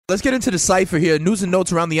Let's get into the cipher here. News and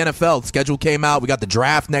notes around the NFL. The schedule came out. We got the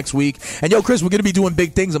draft next week. And, yo, Chris, we're going to be doing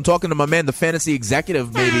big things. I'm talking to my man, the fantasy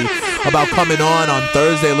executive, maybe, about coming on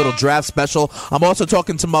Thursday, a little draft special. I'm also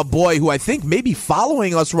talking to my boy, who I think may be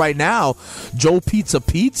following us right now, Joe Pizza,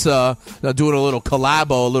 doing a little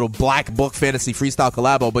collabo, a little Black Book fantasy freestyle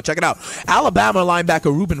collabo. But check it out. Alabama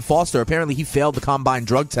linebacker Reuben Foster, apparently he failed the combine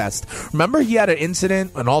drug test. Remember he had an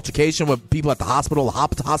incident, an altercation with people at the hospital,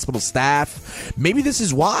 the hospital staff. Maybe this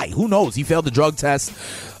is why. Who knows? He failed the drug test.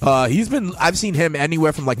 I've seen him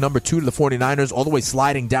anywhere from like number 2 to the 49ers, all the way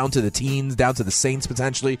sliding down to the teens, down to the Saints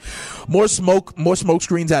potentially. More smoke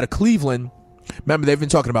screens out of Cleveland. Remember, they've been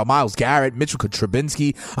talking about Myles Garrett, Mitchell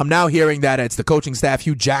Trubisky. I'm now hearing that it's the coaching staff,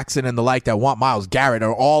 Hugh Jackson and the like, that want Myles Garrett,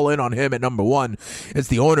 are all in on him at number 1. It's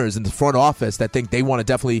the owners in the front office that think they want to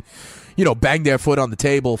definitely, bang their foot on the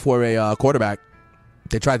table for a quarterback.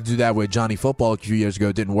 They tried to do that with Johnny Football a few years ago.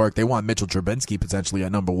 It didn't work. They want Mitchell Trubisky potentially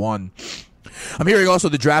at number 1. I'm hearing also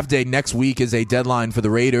the draft day next week is a deadline for the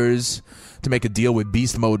Raiders to make a deal with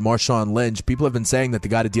beast mode Marshawn Lynch. People have been saying that they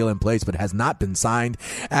got a deal in place, but it has not been signed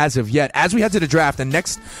as of yet. As we head to the draft, and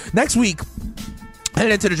next week,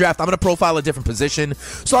 heading into the draft, I'm going to profile a different position,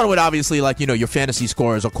 starting with obviously your fantasy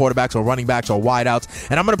scorers or quarterbacks or running backs or wideouts,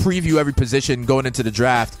 and I'm going to preview every position going into the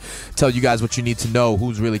draft, tell you guys what you need to know,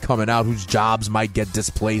 who's really coming out, whose jobs might get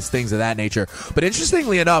displaced, things of that nature. But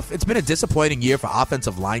interestingly enough, it's been a disappointing year for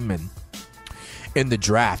offensive linemen in the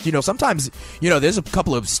draft. Sometimes, there's a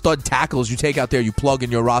couple of stud tackles you take out there, you plug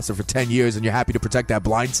in your roster for 10 years, and you're happy to protect that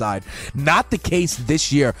blind side. Not the case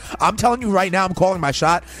this year. I'm telling you right now, I'm calling my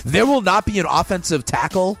shot. There will not be an offensive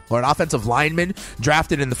tackle or an offensive lineman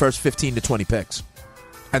drafted in the first 15 to 20 picks.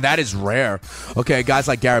 And that is rare. Okay, guys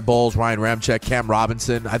like Garrett Bowles, Ryan Ramczyk, Cam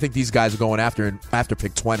Robinson, I think these guys are going after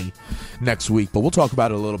pick 20 next week. But we'll talk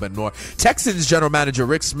about it a little bit more. Texans general manager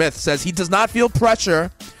Rick Smith says he does not feel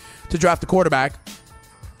pressure to draft a quarterback.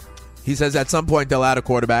 He says at some point they'll add a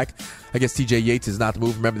quarterback. I guess TJ Yates is not the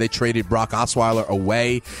move. Remember, they traded Brock Osweiler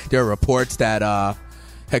away. There are reports that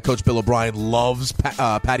head coach Bill O'Brien loves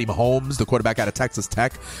Patty Mahomes, the quarterback out of Texas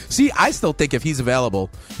Tech. See, I still think if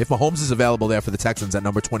Mahomes is available there for the Texans at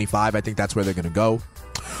number 25, I think that's where they're going to go.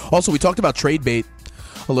 Also, we talked about trade bait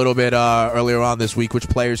a little bit earlier on this week, which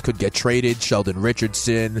players could get traded. Sheldon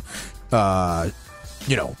Richardson,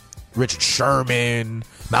 Richard Sherman,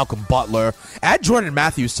 Malcolm Butler. Add Jordan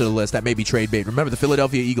Matthews to the list. That may be trade bait. Remember, the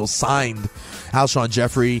Philadelphia Eagles signed Alshon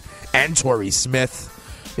Jeffrey and Torrey Smith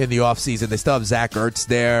in the offseason. They still have Zach Ertz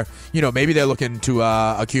there. Maybe they're looking to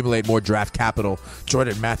accumulate more draft capital.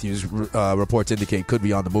 Jordan Matthews, reports indicate, could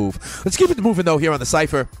be on the move. Let's keep it moving, though, here on the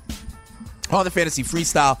Cypher. On the Fantasy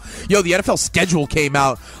Freestyle. The NFL schedule came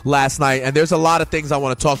out last night, and there's a lot of things I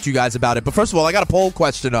want to talk to you guys about it. But first of all, I got a poll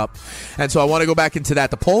question up, and so I want to go back into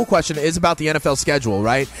that. The poll question is about the NFL schedule,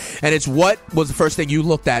 right? And it's what was the first thing you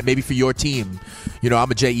looked at, maybe for your team.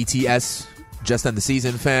 I'm a JETS, just end the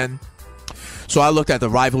season fan. So I looked at the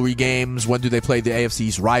rivalry games. When do they play the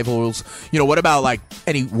AFC's rivals? What about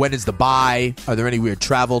when is the bye? Are there any weird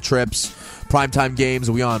travel trips? Primetime games,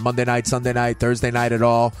 are we on Monday night, Sunday night, Thursday night at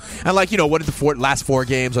all? And what are the last 4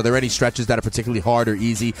 games? Are there any stretches that are particularly hard or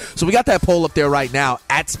easy? So we got that poll up there right now,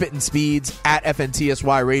 at Spittin' Speeds, at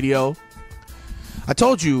FNTSY Radio. I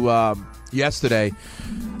told you yesterday,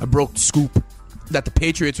 I broke the scoop that the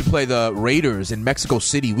Patriots would play the Raiders in Mexico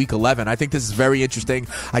City week 11. I think this is very interesting.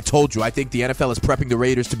 I told you, I think the NFL is prepping the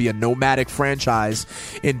Raiders to be a nomadic franchise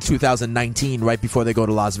in 2019 right before they go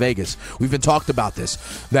to Las Vegas. We've been talked about this.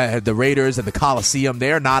 The Raiders and the Coliseum,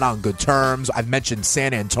 they're not on good terms. I've mentioned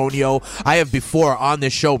San Antonio. I have before on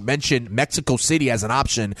this show mentioned Mexico City as an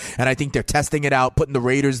option, and I think they're testing it out, putting the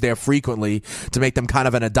Raiders there frequently to make them kind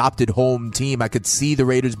of an adopted home team. I could see the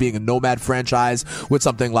Raiders being a nomad franchise with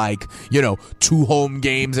something like, 2 home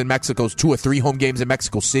games in Mexico, 2 or 3 home games in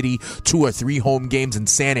Mexico City, 2 or 3 home games in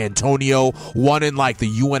San Antonio, 1 in the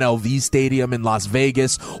UNLV Stadium in Las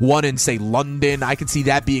Vegas, 1 in, say, London. I could see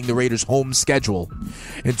that being the Raiders' home schedule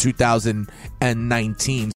in 2019.